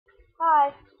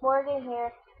Hi, Morgan here.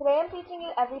 Today I'm teaching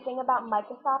you everything about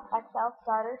Microsoft Excel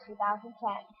Starter 2010.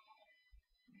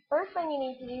 First thing you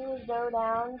need to do is go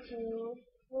down to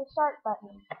your Start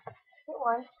button. Hit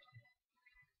once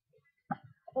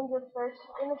and just search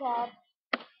in the tab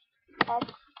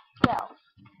Excel.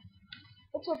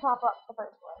 It should pop up the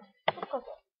first one. Just click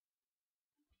it.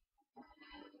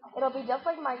 It'll be just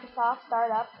like Microsoft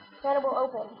Startup, then it will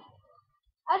open.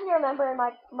 As you remember in my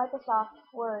Microsoft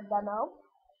Word demo,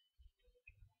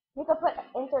 you can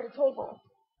insert a table.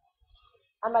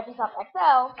 On Microsoft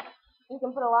Excel, you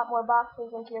can put a lot more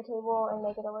boxes into your table and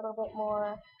make it a little bit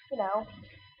more,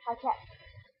 high tech.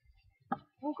 You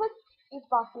can click each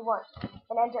box you want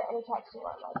and enter any text you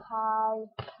want, like hi,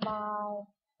 my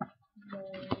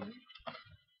name.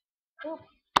 Oops.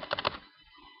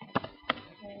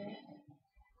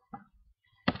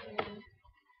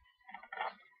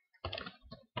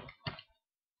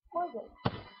 Morgan.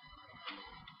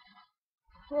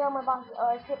 Here are my boxes.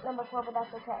 Oh, I skipped number 4, but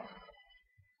that's okay.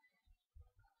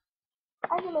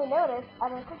 As you may notice, as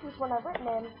I click each one I've written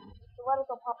in, the letters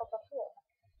will pop up here.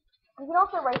 You can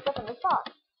also write stuff in this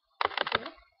box.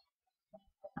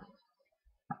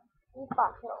 These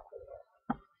boxes don't clear.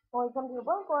 When we come to a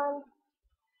blank one,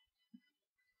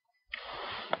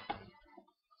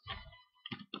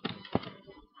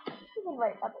 you can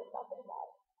write other stuff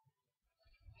inside.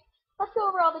 Let's go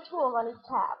over all the tools on each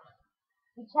tab.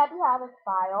 Each tab you have is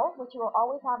File, which you will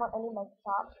always have on any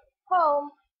Microsoft,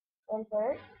 Home,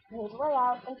 Insert, Page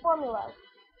Layout, and Formulas.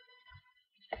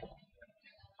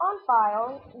 On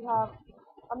File, you have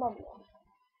a menu.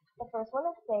 The first one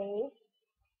is Save,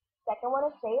 second one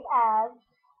is Save As,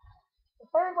 the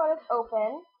third one is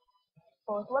Open,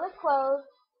 fourth one is Close,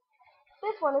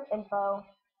 this one is Info,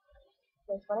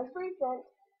 this one is Recent,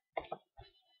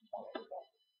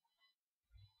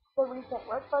 the recent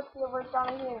workbooks you worked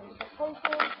on in here, recent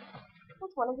places,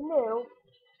 this one is New,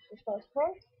 this one is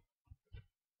Print,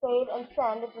 Save and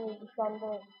Send if you need to send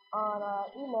it on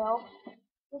email.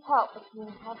 Just help if you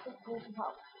need some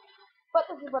help. But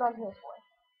this is what I'm here for.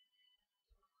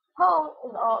 Home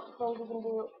is all the things you can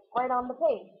do right on the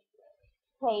page.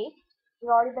 Paste, we've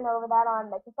already been over that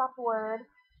on Microsoft Word.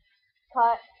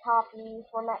 Cut, copy,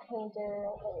 format painter,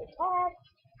 and your text.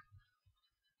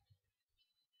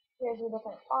 Here's your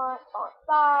different font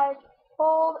size,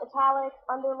 bold, italics,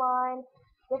 underline,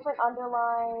 different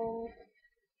underlines,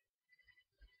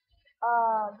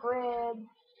 grid,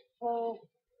 paint,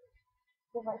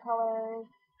 different colors,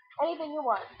 anything you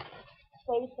want.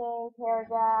 Spacing,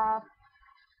 paragraph,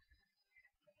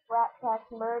 wrap text,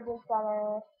 merge and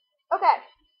center. Okay,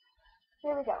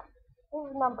 here we go.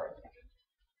 Here's numbers.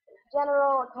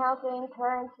 General, accounting,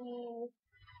 currency,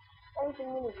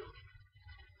 anything you need.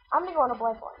 I'm going to go on a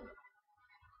blank one.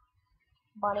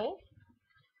 Money.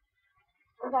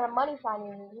 What kind of money sign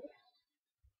you need?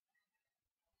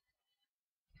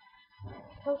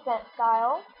 Percent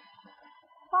style,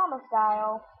 comma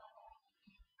style,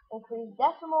 increase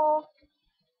decimal,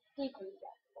 decrease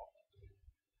decimal.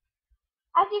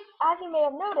 As you may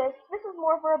have noticed, this is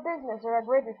more for a business or a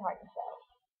grid you're trying to show.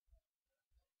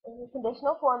 This is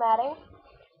conditional formatting,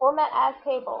 format as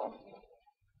table.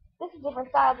 This is different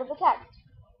styles of the text.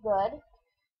 Good.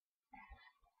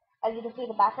 As you can see,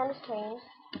 the background has changed.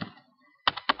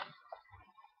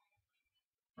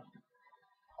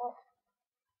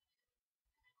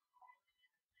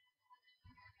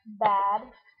 Bad,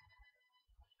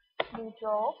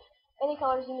 neutral, any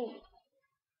colors you need.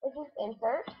 This is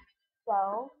insert,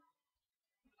 so,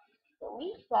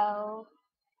 delete cells,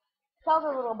 cells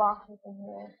are little boxes in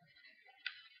here.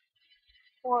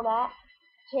 Format,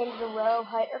 change the row,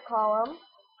 height, or column.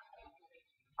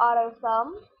 Auto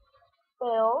sum,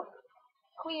 fill,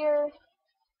 clear,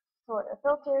 sort or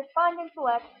filter, find and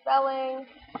select, spelling,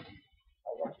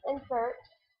 insert,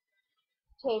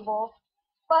 table,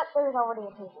 but there's already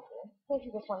a table here. In case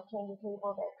you just want to change the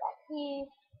table, there's that key.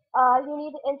 You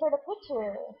need to insert a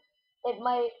picture. It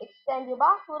might extend your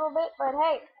box a little bit, but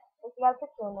hey, at least you got a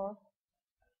picture in there.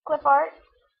 Clip art,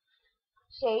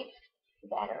 shape, you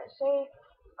can enter a shape,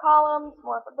 columns,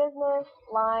 more for business,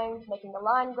 lines, making a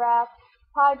line graph,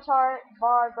 pie chart,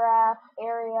 bar graph,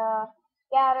 area,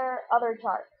 scatter, other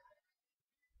charts.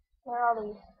 There are all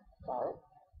these charts.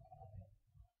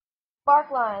 Spark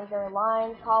lines are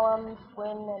lines, columns, win,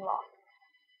 and loss.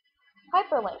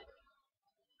 Hyperlink.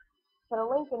 Put a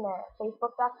link in there.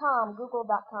 Facebook.com,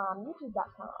 Google.com,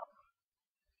 YouTube.com.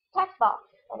 Text box.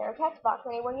 Enter a text box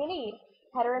anywhere you need.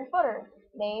 Header and footer.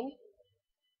 Name.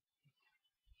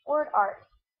 Word art.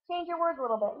 Change your words a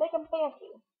little bit. Make them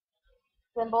fancy.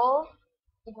 Symbols.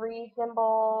 Degree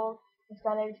symbols.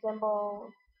 Percentage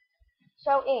symbols.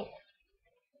 Show ink.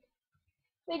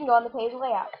 So you can go on the page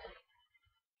layout.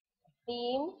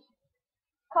 Themes,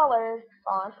 colors,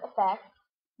 fonts, effects,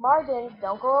 margins,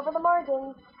 don't go over the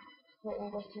margins, your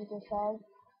English teacher says.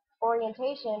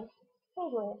 Orientation,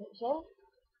 page orientation.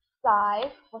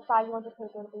 Size, what size you want your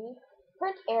paper to be.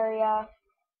 Print area,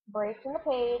 breaks in the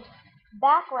page.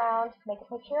 Background, make a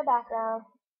picture of background.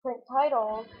 Print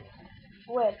titles,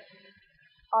 width,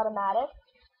 automatic,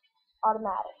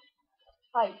 automatic.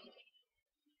 Height,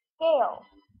 scale,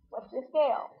 what's your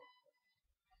scale?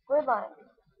 Grid lines.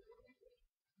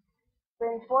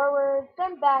 Bring forward,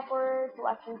 send backwards,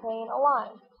 selection pane,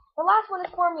 align. The last one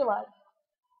is formulas.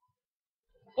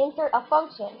 Insert a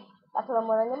function. That's what I'm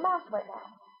learning in math right now,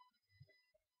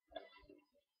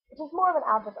 which is more of an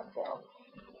algebra skill.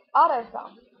 Auto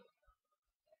sum.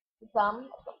 Sum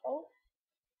of something.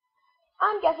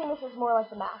 I'm guessing this is more like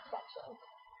the math section.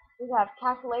 We have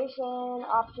calculation,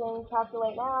 option,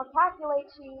 calculate now, calculate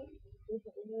sheet,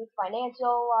 recently used,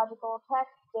 financial, logical,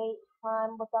 text, date,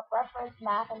 time, lookup, reference,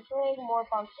 math, and trig, more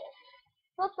functions.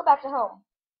 So let's go back to home.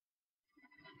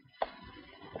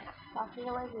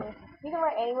 Document right here. You can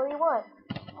write anywhere you want.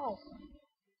 Oh.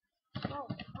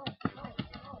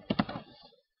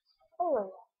 Anywhere.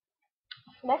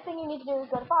 Next thing you need to do is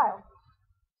go to File.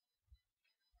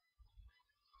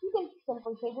 You can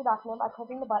simply save your document by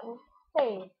clicking the button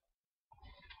Save.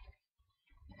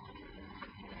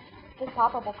 This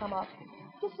pop-up will come up.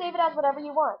 Just save it as whatever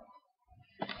you want.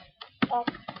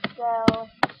 Excel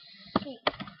sheet.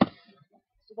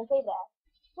 You can save that.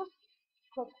 Just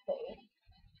click Save.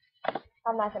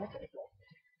 I'm not going to save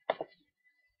it.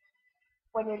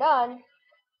 When you're done,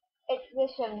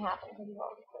 this shouldn't happen because you've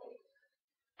already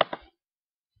saved.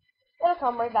 It'll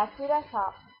come right back to your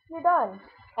desktop. You're done.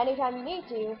 Anytime you need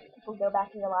to, you can go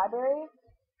back to your library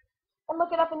and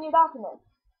look it up in your documents.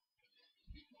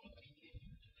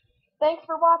 Thanks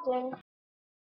for watching.